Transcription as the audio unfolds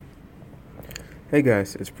Hey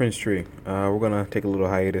guys, it's Prince Tree. We're gonna take a little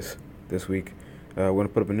hiatus this week. We're gonna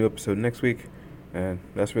put up a new episode next week, and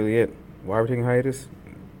that's really it. Why are we taking hiatus?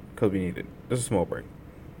 Because we need it. Just a small break.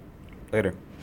 Later.